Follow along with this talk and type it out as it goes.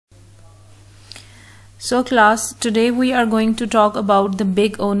So class, today we are going to talk about the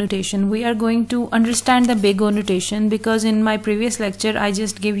big O notation. We are going to understand the big O notation because in my previous lecture I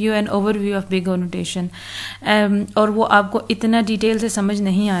just give you an overview of big O notation और वो आपको इतना detail से समझ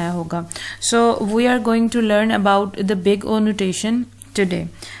नहीं आया होगा. So we are going to learn about the big O notation today.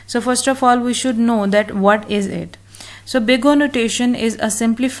 So first of all we should know that what is it. So big O notation is a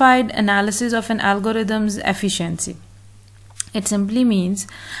simplified analysis of an algorithm's efficiency. It simply means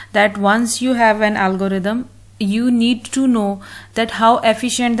that once you have an algorithm, you need to know that how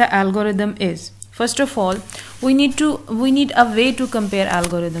efficient the algorithm is. First of all, we need a way to compare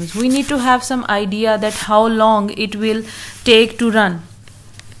algorithms. We need to have some idea that how long it will take to run.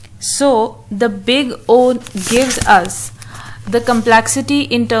 So the big O gives us the complexity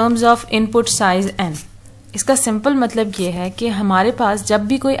in terms of input size n. इसका simple मतलब ये है कि हमारे पास जब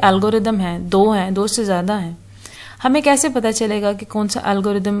भी कोई algorithm है, दो से ज़्यादा हैं, हमें कैसे पता चलेगा कि कौन सा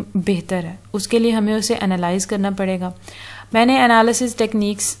एल्गोरिदम बेहतर है. उसके लिए हमें उसे एनालाइज करना पड़ेगा. मैंने एनालिसिस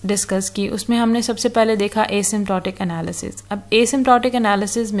टेक्निक्स डिस्कस की, उसमें हमने सबसे पहले देखा एसिम्प्टोटिक एनालिसिस. अब एसिम्प्टोटिक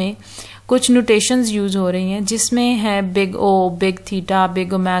एनालिसिस में कुछ नोटेशंस यूज हो रही हैं जिसमें है big O, big theta,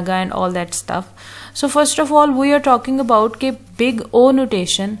 big omega and all that stuff. So first of all we are talking about कि बिग ओ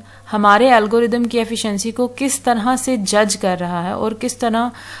नोटेशन हमारे एल्गोरिदम की एफिशिएंसी को किस तरह से जज कर रहा है और किस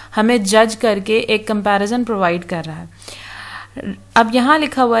तरह हमें जज करके एक कंपैरिजन प्रोवाइड कर रहा है. अब यहाँ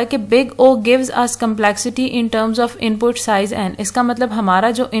लिखा हुआ है कि big O gives us complexity in terms of input size N. इसका मतलब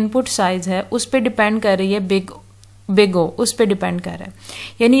हमारा जो इनपुट साइज है उस पर डिपेंड कर रही है बिग ओ, उस पर डिपेंड कर रहा है.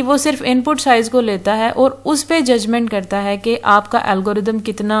 यानी वो सिर्फ इनपुट साइज को लेता है और उस पर जजमेंट करता है कि आपका एल्गोरिदम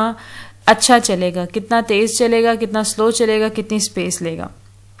कितना अच्छा चलेगा, कितना तेज चलेगा, कितना स्लो चलेगा, कितनी स्पेस लेगा.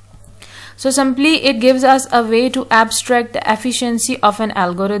 So simply it gives us a way to abstract the efficiency of an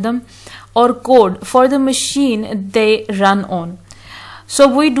algorithm or code for the machine they run on. So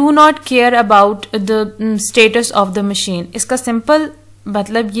we do not care about the status of the machine. इसका simple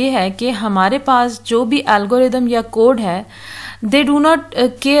मतलब ये है कि हमारे पास जो भी algorithm या code है, they do not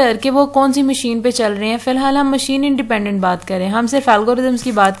care कि वो कौन सी मशीन पे चल रहे हैं. फिलहाल हम मशीन इंडिपेंडेंट बात करें, हम सिर्फ एल्गोरिदम्स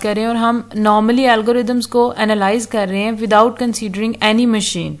की बात करें और हम नॉर्मली एल्गोरिदम्स को एनालाइज कर रहे हैं without considering any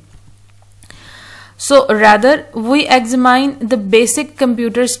machine. So rather we examine the basic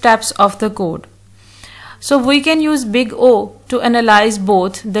computer steps of the code. So we can use big O to analyze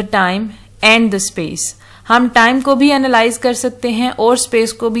both the time and the space. हम time को भी analyse कर सकते हैं और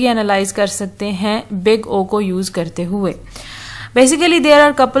space को भी analyse कर सकते हैं बिग O को यूज करते हुए. Basically there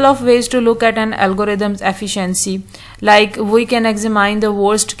are couple of ways to look at an algorithm's efficiency. Like we can examine the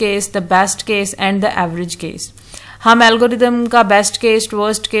worst case, the best case and the average case. हम algorithm का best case,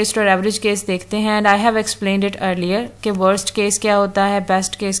 worst case और average case देखते हैं. And I have explained it earlier कि worst case क्या होता है,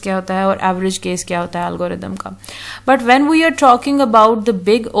 best case क्या होता है और एवरेज केस क्या होता है एल्गोरिदम का. But when we are talking about the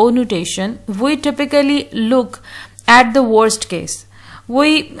big O notation, we typically look at the worst case.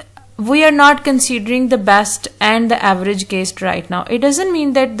 We are not considering the best and the average case right now. It doesn't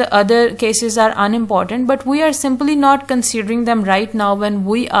mean that the other cases are unimportant, but we are simply not considering them right now when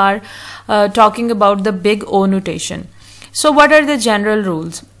we are talking about the big O notation. So what are the general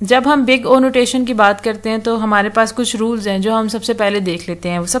rules? जब हम big O notation की बात करते हैं तो हमारे पास कुछ rules हैं जो हम सबसे पहले देख लेते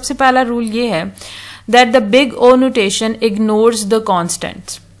हैं. सबसे पहला rule ये है that the big O notation ignores the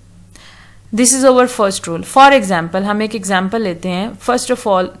constants. This is our first rule. For example, हम एक example लेते हैं. First of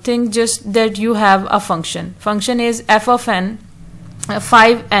all, think just that you have a function. Function is f of n,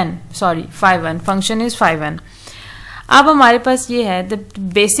 5n. Function is 5n. अब हमारे पास ये है that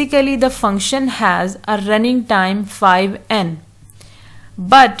basically the function has a running time 5n.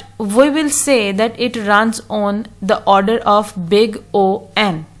 But we will say that it runs on the order of big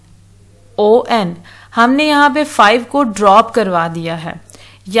O(n). O(n). हमने यहाँ पे 5 को drop करवा दिया है.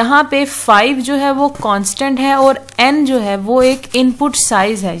 यहाँ पे 5 जो है वो कांस्टेंट है और n जो है वो एक इनपुट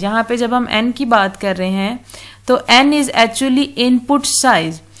साइज है. यहाँ पे जब हम n की बात कर रहे हैं तो n is actually input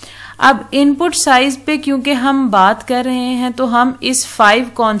size. अब इनपुट साइज पे क्योंकि हम बात कर रहे हैं तो हम इस 5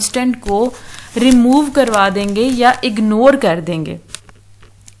 कांस्टेंट को रिमूव करवा देंगे या इग्नोर कर देंगे.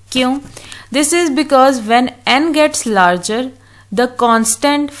 क्यों? This is because when n gets larger the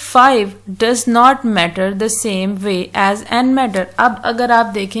constant 5 does not matter the same way as n matter. अब अगर आप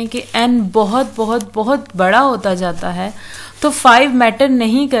देखें कि n बहुत बहुत बहुत बड़ा होता जाता है तो 5 मैटर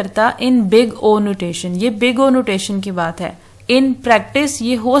नहीं करता इन बिग O नोटेशन. ये बिग O नोटेशन की बात है. इन प्रैक्टिस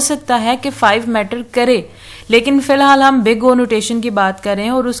ये हो सकता है कि 5 मैटर करे, लेकिन फिलहाल हम बिग O नोटेशन की बात कर रहे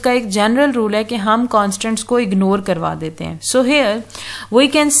हैं और उसका एक जनरल रूल है कि हम कॉन्स्टेंट्स को इग्नोर करवा देते हैं. So here we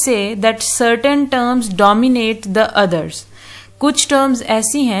can say that certain terms dominate the others. कुछ टर्म्स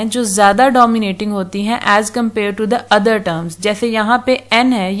ऐसी हैं जो ज़्यादा डोमिनेटिंग होती हैं as compare to the other terms. जैसे यहाँ पे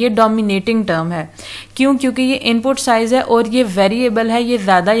n है, ये डोमिनेटिंग टर्म है। क्यों? क्योंकि ये इनपुट साइज है और ये वेरिएबल है, ये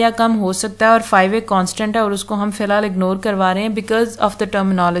ज़्यादा या कम हो सकता है, और 5 एक कॉन्स्टेंट है और उसको हम फिलहाल इग्नोर करवा रहे हैं because of the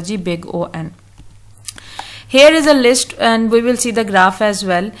terminology big O n। Here is a list and we will see the graph as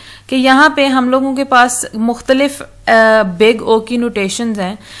well कि यहाँ पे हम लोगों के पास मुख्तलिफ बिग O की नोटेशंस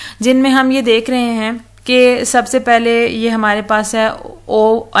हैं, जिनमें हम ये देख रहे हैं कि सबसे पहले ये हमारे पास है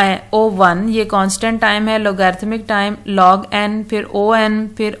O1, ये कांस्टेंट टाइम है, लॉगरिथमिक टाइम log n, फिर ON,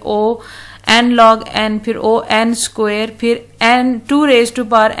 फिर O n log n, फिर O n स्क्वायर, फिर n 2 raised to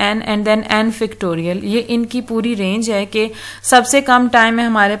power n and then n factorial. ये इनकी पूरी रेंज है कि सबसे कम टाइम में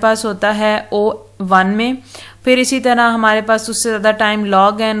हमारे पास होता है O1 में, फिर इसी तरह हमारे पास उससे ज़्यादा टाइम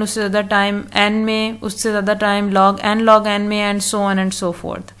log n, उससे ज़्यादा टाइम n में, उससे ज़्यादा टाइम log n में, and so on and so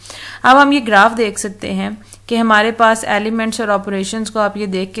fourth. अब हम ये ग्राफ देख सकते हैं कि हमारे पास एलिमेंट्स और ऑपरेशंस को आप ये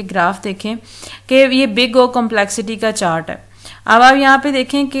देख के ग्राफ देखें कि ये बिग O कॉम्प्लेक्सिटी का चार्ट है। अब आप यहाँ पे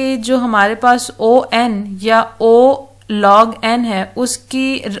देखें कि जो हमारे पास ON या O log n है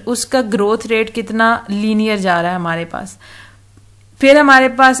उसका ग्रोथ रेट कितना लीनियर जा रहा है हमारे पास। फिर हमारे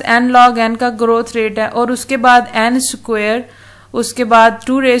पास n log n का ग्रोथ रेट है, और उसके बाद n स्क्वायर, उसके बाद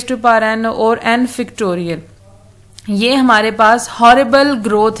 2 raised to power n और n फैक्टोरियल। ये हमारे पास हॉरिबल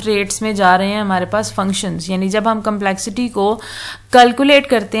ग्रोथ रेट्स में जा रहे हैं हमारे पास फंक्शंस। यानी जब हम कम्प्लेक्सिटी को कैलकुलेट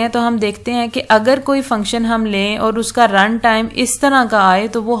करते हैं तो हम देखते हैं कि अगर कोई फंक्शन हम लें और उसका रन टाइम इस तरह का आए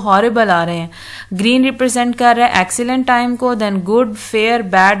तो वो हॉरिबल आ रहे हैं। ग्रीन रिप्रेजेंट कर रहा है एक्सीलेंट टाइम को, then good, fair,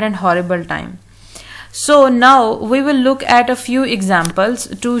 bad and horrible time. So now we will look at a few examples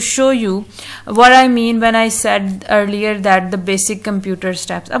to show you what I mean when I said earlier that the basic computer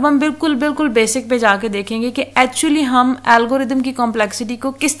steps। अब हम बिल्कुल basic पे जाके देखेंगे कि actually हम algorithm की complexity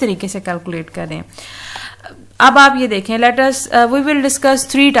को किस तरीके से कैलकुलेट करें। अब आप ये देखें, let us we will discuss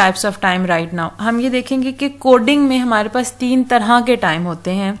 3 types of time right now. हम ये देखेंगे कि कोडिंग में हमारे पास 3 तरह के टाइम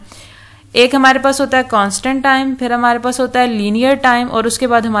होते हैं। एक हमारे पास होता है कांस्टेंट टाइम, फिर हमारे पास होता है लीनियर टाइम, और उसके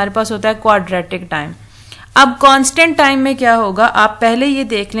बाद हमारे पास होता है क्वाड्रेटिक टाइम। अब कांस्टेंट टाइम में क्या होगा, आप पहले ये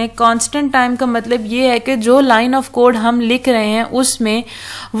देख लें। कांस्टेंट टाइम का मतलब ये है कि जो लाइन ऑफ कोड हम लिख रहे हैं उसमें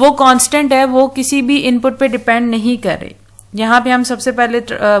वो कांस्टेंट है, वो किसी भी इनपुट पे डिपेंड नहीं कर रही। यहाँ पे हम सबसे पहले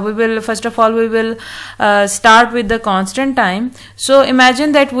first of all we will start with the constant time. So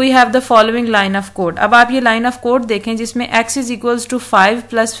imagine that we have the following line of code. अब आप ये लाइन ऑफ कोड देखें जिसमें x इज इक्वल्स टू 5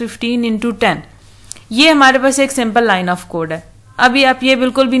 + 15 × 10। ये हमारे पास एक सिंपल लाइन ऑफ कोड है। अभी आप ये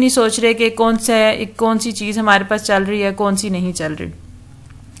बिल्कुल भी नहीं सोच रहे कि कौन सी चीज हमारे पास चल रही है, कौन सी नहीं चल रही।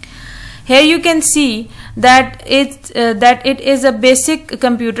 Here you can see that it is a basic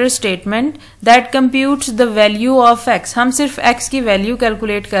computer statement that computes the value of x। हम सिर्फ x की वैल्यू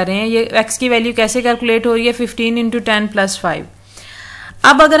कैलकुलेट कर रहे हैं। ये x की वैल्यू कैसे कैलकुलेट हो रही है, 15 × 10 + 5।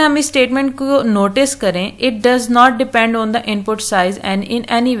 अब अगर हम इस स्टेटमेंट को नोटिस करें, it does not depend on the input size and in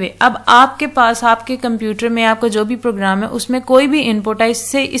any way. अब आपके पास आपके कंप्यूटर में आपका जो भी प्रोग्राम है उसमें कोई भी इनपुट है,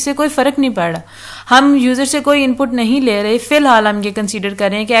 इससे कोई फर्क नहीं पड़ रहा। हम यूजर से कोई इनपुट नहीं ले रहे। फिलहाल हम ये कंसीडर कर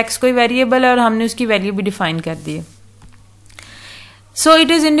रहे हैं कि एक्स कोई वेरिएबल है और हमने उसकी वैल्यू भी डिफाइन कर दी है। So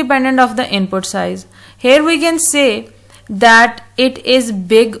it is independent of the input size. Here we can say that it is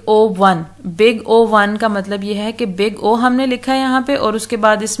big O1। big O1 का मतलब यह है कि big O हमने लिखा है यहाँ पे और उसके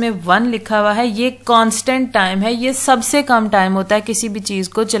बाद इसमें 1 लिखा हुआ है। ये कांस्टेंट टाइम है, ये सबसे कम टाइम होता है किसी भी चीज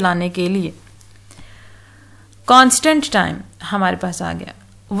को चलाने के लिए। कांस्टेंट टाइम हमारे पास आ गया।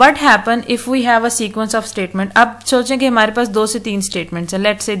 What happen if we have a sequence of statement? अब सोचें कि हमारे पास 2 से 3 स्टेटमेंट्स हैं।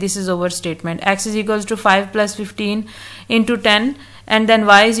 Let's say this is our statement x is equals to 5 + 15 × 10 and then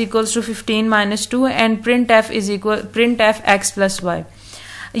y is equals to 15 - 2 and printf x + y।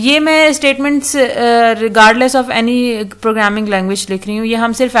 ये मैं statements regardless of any programming language लिख रही हूँ। ये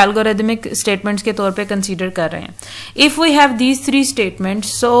हम सिर्फ एल्गोरिथमिक स्टेटमेंट्स के तौर पे कंसीडर कर रहे हैं। If we have these 3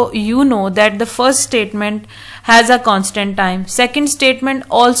 statements, so you know that the first statement has a constant time, second statement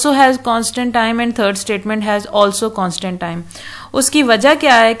also has constant time and third statement has also constant time. उसकी वजह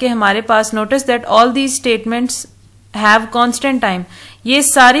क्या है कि हमारे पास notice that all these statements have constant time. ये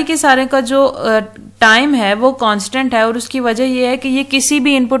सारे के सारे का जो टाइम है वो कांस्टेंट है और उसकी वजह ये है कि ये किसी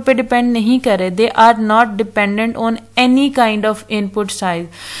भी इनपुट पे डिपेंड नहीं करे। They are not dependent on any kind of input size,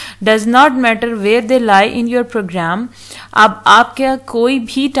 does not matter where they lie in your programme. अब आपका कोई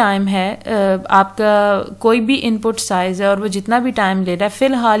भी टाइम है, आपका कोई भी इनपुट साइज है और वो जितना भी टाइम ले रहा है,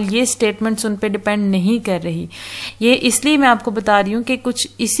 फिलहाल ये स्टेटमेंट्स उन पे डिपेंड नहीं कर रही। ये इसलिए मैं आपको बता रही हूँ कि कुछ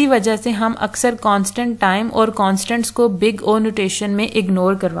इसी वजह से हम अक्सर कांस्टेंट टाइम और कांस्टेंट्स को बिग ओ नोटेशन में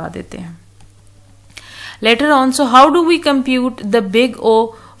इग्नोर करवा देते हैं। Later on, so how do we compute the big O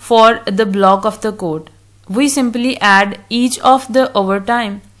for the block of the code? we simply add each of the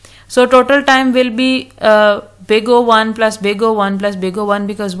overtime. So total time will be big O1 plus big O1 plus big O1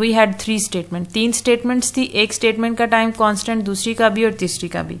 because we had 3 statements. 3 statements थी, एक statement का time constant, दूसरी का भी और तीसरी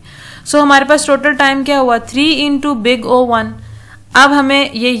का भी. So हमारे पास total time क्या हुआ? 3 into big O1. अब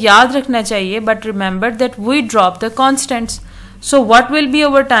हमें ये याद रखना चाहिए, but remember that we drop the constants. So what will be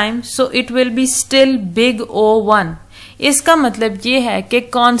our time? So it will be still big O1. इसका मतलब ये है कि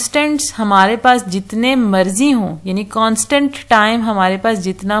कांस्टेंट्स हमारे पास जितने मर्जी हों, यानी कांस्टेंट टाइम हमारे पास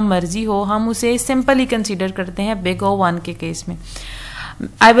जितना मर्जी हो, हम उसे सिंपली कंसीडर करते हैं बिग O1 के केस में.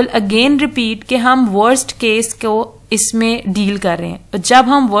 आई विल अगेन रिपीट कि हम वर्स्ट केस को इसमें डील कर रहे हैं. जब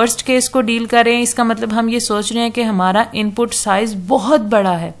हम वर्स्ट केस को डील कर रहे हैं, इसका मतलब हम ये सोच रहे हैं कि हमारा इनपुट साइज बहुत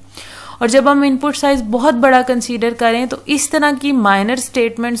बड़ा है, और जब हम इनपुट साइज बहुत बड़ा कंसीडर करें तो इस तरह की माइनर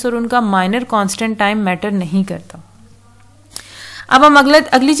स्टेटमेंट्स और उनका माइनर कांस्टेंट टाइम मैटर नहीं करता. अब हम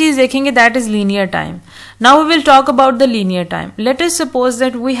अगली चीज देखेंगे, that is linear time. Now we will talk about the linear time. Let us suppose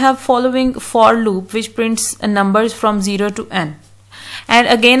that we have following for loop which prints numbers from 0 to n. And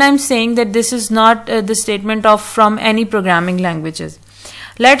again I'm saying that this is not the statement of from any programming languages.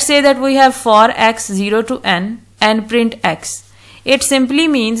 Let's say that we have for x 0 to n and print x. It simply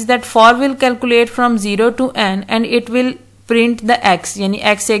means that for will calculate from 0 to n and it will print the x, यानी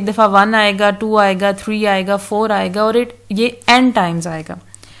x एक दफा 1 आएगा, 2 आएगा, 3 आएगा, 4 आएगा और ये n times आएगा.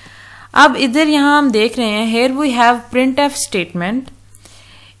 अब इधर यहाँ हम देख रहे हैं, here we have printf statement.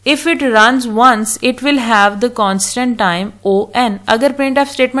 If it runs once, it will have the constant time on. अगर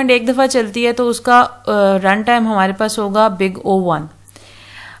printf statement एक दफा चलती है तो उसका run time हमारे पास होगा big O1.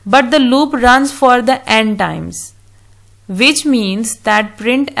 But the loop runs for the n times, which means that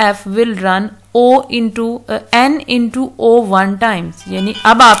printf will run n into O1 times. यानी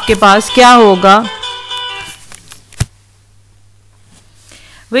अब आपके पास क्या होगा,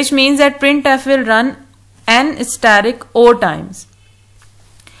 which means that printf will run n static O times.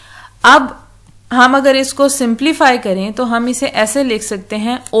 अब हम अगर इसको सिंप्लीफाई करें तो हम इसे ऐसे लिख सकते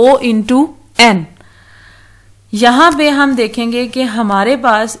हैं O into n. यहां पे हम देखेंगे कि हमारे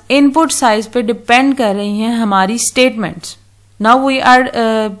पास इनपुट साइज पे डिपेंड कर रही हैं हमारी statements. Now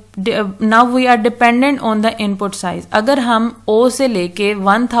we are dependent on the input size. अगर हम O से लेके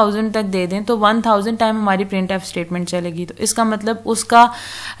 1000 तक दे दें तो 1000 टाइम हमारी printf स्टेटमेंट चलेगी. तो इसका मतलब उसका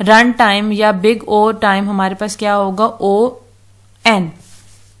रन टाइम या बिग O टाइम हमारे पास क्या होगा, On.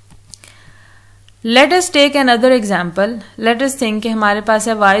 Let us take another example. Let us think कि हमारे पास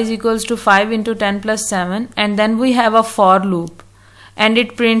है y is equals to 5 into 10 plus 7 and then we have a for loop and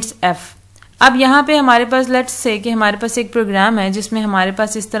it prints f. अब यहाँ पे हमारे पास let's say कि हमारे पास एक प्रोग्राम है जिसमें हमारे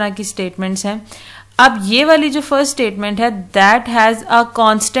पास इस तरह की स्टेटमेंट्स हैं. अब ये वाली जो फर्स्ट स्टेटमेंट है that has a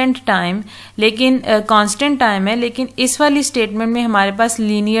constant time, लेकिन कांस्टेंट टाइम है, लेकिन इस वाली स्टेटमेंट में हमारे पास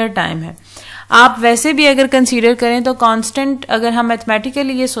लीनियर टाइम है. आप वैसे भी अगर कंसीडर करें तो कांस्टेंट, अगर हम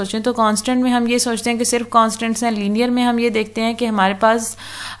मैथमेटिकली ये सोचें तो कांस्टेंट में हम ये सोचते हैं कि सिर्फ कांस्टेंट्स हैं. लीनियर में हम ये देखते हैं कि हमारे पास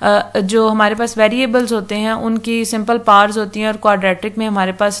जो हमारे पास वेरिएबल्स होते हैं उनकी सिंपल पार्ट्स होती हैं, और क्वाड्रेटिक में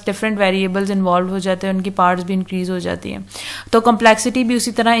हमारे पास डिफरेंट वेरिएबल्स इन्वॉल्व हो जाते हैं, उनकी पार्ट्स भी इंक्रीज हो जाती हैं, तो कॉम्प्लेक्सिटी भी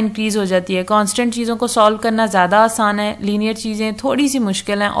उसी तरह इंक्रीज हो जाती है. कांस्टेंट चीज़ों को सॉल्व करना ज़्यादा आसान है, लीनियर चीज़ें थोड़ी सी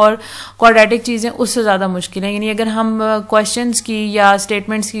मुश्किल हैं, और क्वाड्रेटिक चीज़ें उससे ज़्यादा मुश्किल हैं, यानी अगर हम क्वेश्चंस की या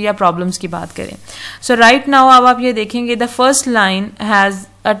स्टेटमेंट्स की या प्रॉब्लम्स की बात करें. So right now अब आप ये देखेंगे the first line has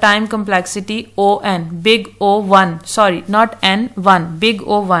a time complexity on, big O1, sorry not n, 1, big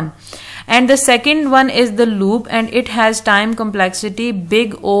O1, and the second one is the loop and it has time complexity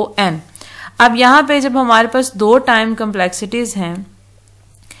big On. अब यहाँ पे जब हमारे पास दो टाइम कम्प्लेक्सिटीज हैं,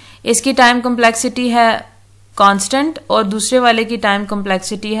 इसकी time complexity है constant और दूसरे वाले की टाइम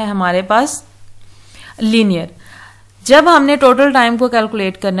कम्प्लेक्सिटी है हमारे पास लीनियर. जब हमने टोटल टाइम को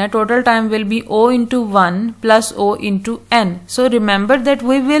कैलकुलेट करना है, total time will be O into 1 plus O into n. So remember that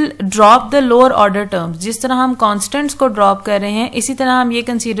we will drop the lower order terms. जिस तरह हम कांस्टेंट्स को ड्रॉप कर रहे हैं, इसी तरह हम ये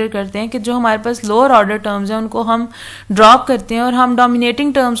कंसीडर करते हैं कि जो हमारे पास लोअर ऑर्डर टर्म्स हैं उनको हम ड्रॉप करते हैं और हम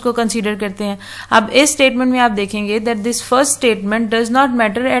डोमिनेटिंग टर्म्स को कंसीडर करते हैं. अब इस स्टेटमेंट में आप देखेंगे that this first statement does not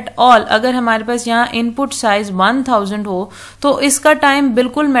matter at all. अगर हमारे पास यहाँ इनपुट साइज 1000 हो तो इसका टाइम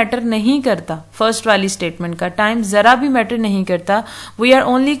बिल्कुल मैटर नहीं करता. फर्स्ट वाली स्टेटमेंट का टाइम जरा भी मैटर नहीं करता. We are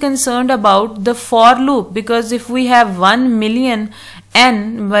only concerned about the for loop, because if we have 1 million n,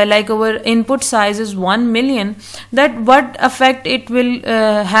 like our input size is 1 million, that what effect it will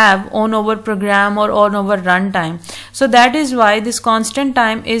have on our program or on our runtime. So that is why this constant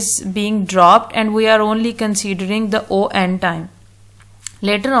time is being dropped and we are only considering the on time.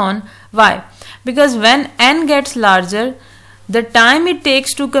 Later on, why? Because when n gets larger, the time it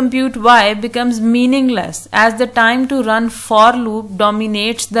takes to compute y becomes meaningless as the time to run for loop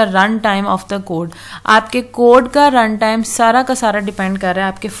dominates the run time of the code. आपके code का run time सारा का सारा depend कर रहा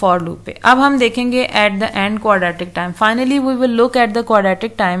है आपके for loop पे. अब हम देखेंगे at the end quadratic time. Finally we will look at the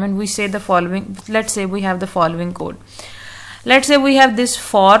quadratic time and we से the following. Let's say we have the following code. Let's say we have this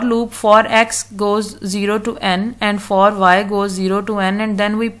for loop, for x goes 0 to n and for y goes 0 to n and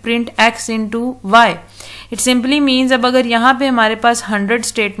then we print x into y. It simply means अब अगर यहाँ पे हमारे पास 100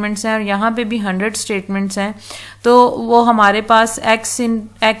 statements हैं और यहाँ पे भी 100 स्टेटमेंट्स हैं तो वो हमारे पास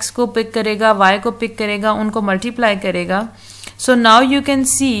x को पिक करेगा, y को पिक करेगा, उनको मल्टीप्लाई करेगा. So now you can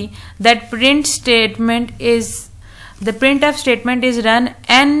see that the printf statement is run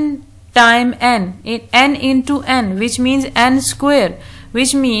n time n into n, which means n square,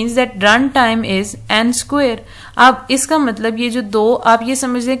 which means that run time is n square. अब इसका मतलब ये जो दो आप ये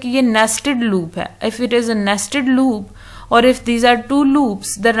समझ लें कि ये nested loop है. If it is a nested loop or if these are two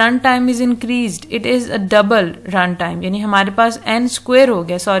loops, the run time is increased. It is a double run time. यानी हमारे पास n square हो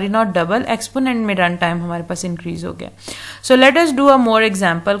गया, sorry not double, exponent में run time हमारे पास increase हो गया. So let us do a more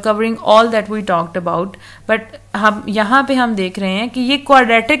example covering all that we talked about. But हम यहाँ पे हम देख रहे हैं कि ये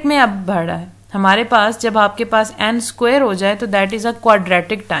quadratic में अब बढ़ रहा है. हमारे पास जब आपके पास n square हो जाए तो that is a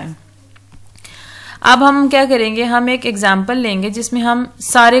quadratic time. अब हम क्या करेंगे, हम एक एग्जाम्पल लेंगे जिसमें हम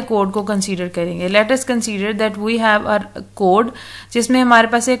सारे कोड को कंसीडर करेंगे. Let us consider that we have a code जिसमें हमारे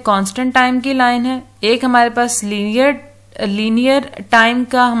पास एक कांस्टेंट टाइम की लाइन है, एक हमारे पास लीनियर टाइम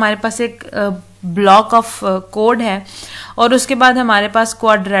का हमारे पास एक ब्लॉक ऑफ कोड है और उसके बाद हमारे पास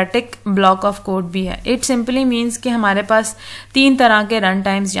क्वाड्रेटिक ब्लॉक ऑफ कोड भी है. इट सिंपली मीन्स कि हमारे पास 3 तरह के रन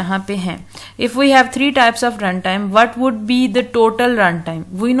टाइम्स यहाँ पे हैं. If we have 3 types of run time, what would be the total run time?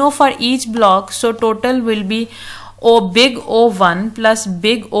 We know for each block, so total will be big O1 plus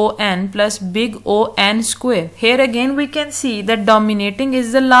big ON plus big ON square. Here again we can see that dominating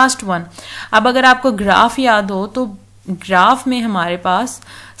is the last one. अब अगर आपको graph याद हो तो graph में हमारे पास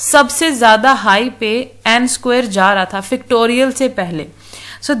सबसे ज्यादा हाई पे n स्क्वायर जा रहा था फैक्टोरियल से पहले.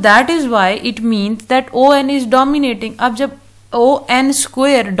 So that is why it means that ON is dominating. अब जब ON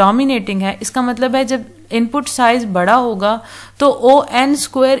स्क्वायर डोमिनेटिंग है इसका मतलब है जब इनपुट साइज बड़ा होगा तो ON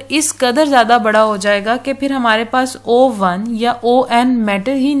स्क्वायर इस कदर ज्यादा बड़ा हो जाएगा कि फिर हमारे पास O1 या ON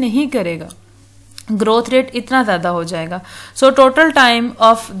मैटर ही नहीं करेगा. ग्रोथ रेट इतना ज्यादा हो जाएगा. So total time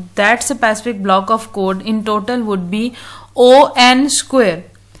of that specific block of code in total would be ON square.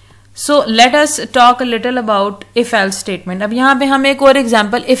 So let us talk a little about if else statement. अब यहाँ पे हम एक और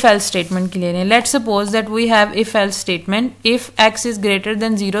एग्जाम्पल इफ एल्स स्टेटमेंट की ले रहे हैं. Let's suppose that we have if else statement. If x is greater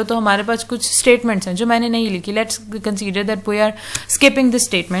than 0 तो हमारे पास कुछ स्टेटमेंट्स हैं जो मैंने नहीं लिखी. Let's consider that we are skipping the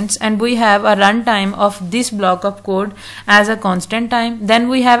statements and we have a run time of this block of code as a constant time. Then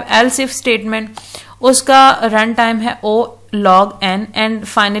we have else if statement, उसका run time है O log n and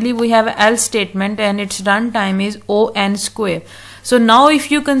finally we have else statement and its run time is ON square. So now if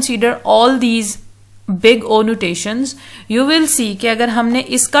you consider all these big O notations you will see कि अगर हमने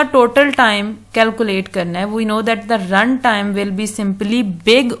इसका total time calculate करना है, we know that the run time will be simply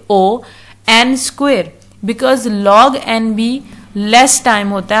big O n square because log n भी less time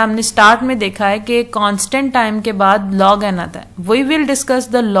होता है. हमने स्टार्ट में देखा है कि कांस्टेंट टाइम के बाद log n आता है. We will discuss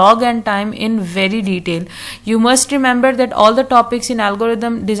the log n time in very detail. You must remember that all the topics in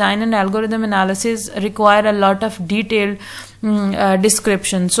algorithm design and algorithm analysis require a lot of detailed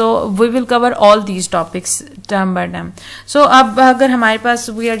description. So we will cover all these topics term by term. So अब अगर हमारे पास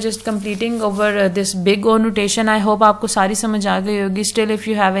we are just completing over this big O notation. I hope आपको सारी समझ आ गई होगी. Still if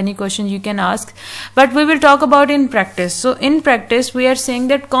you have any question you can ask. But we will talk about in practice. So in practice we are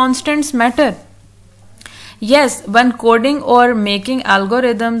saying that constants matter. Yes, when coding or making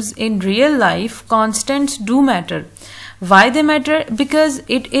algorithms in real life, constants do matter. Why they matter? Because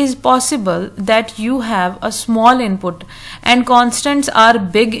it is possible that you have a small input and constants are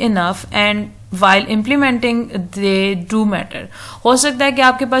big enough and while implementing they do matter. हो सकता है कि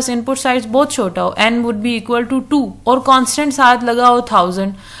आपके पास input size बहुत छोटा हो, n would be equal to 2 और constant साथ लगा हो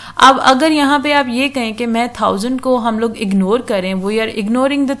 1000. अब अगर यहाँ पे आप ये कहें कि मैं 1000 को हम लोग इग्नोर करें, we are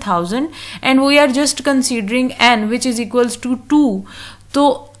ignoring the 1000 and we are just considering n which is equals to 2,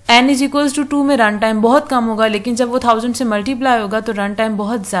 तो n इज इक्वल्स टू 2 में रन टाइम बहुत कम होगा, लेकिन जब वो 1000 से मल्टीप्लाई होगा तो रन टाइम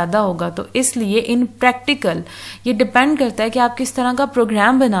बहुत ज़्यादा होगा. तो इसलिए इन प्रैक्टिकल ये डिपेंड करता है कि आप किस तरह का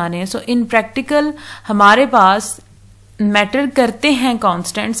प्रोग्राम बना रहे हैं. सो इन प्रैक्टिकल हमारे पास मैटर करते हैं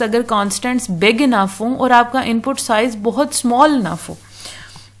कॉन्स्टेंट्स अगर कॉन्स्टेंट्स बिग इनफ हों और आपका इनपुट साइज बहुत स्मॉल इनफ हो.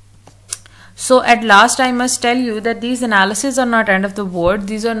 So at last I must tell you that these analyses are not end of the world.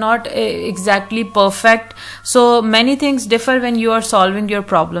 These are not exactly perfect. So many things differ when you are solving your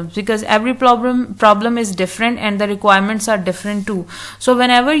problems, because every problem is different and the requirements are different too. So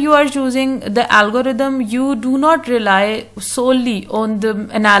whenever you are choosing the algorithm, you do not rely solely on the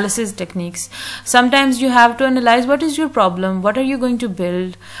analysis techniques. Sometimes you have to analyze what is your problem, what are you going to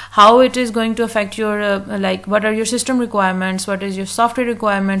build, how it is going to affect your like what are your system requirements, what is your software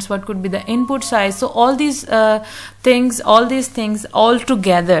requirements, what could be the input size. So all these things all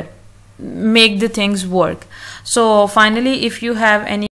together make the things work. So finally, if you have any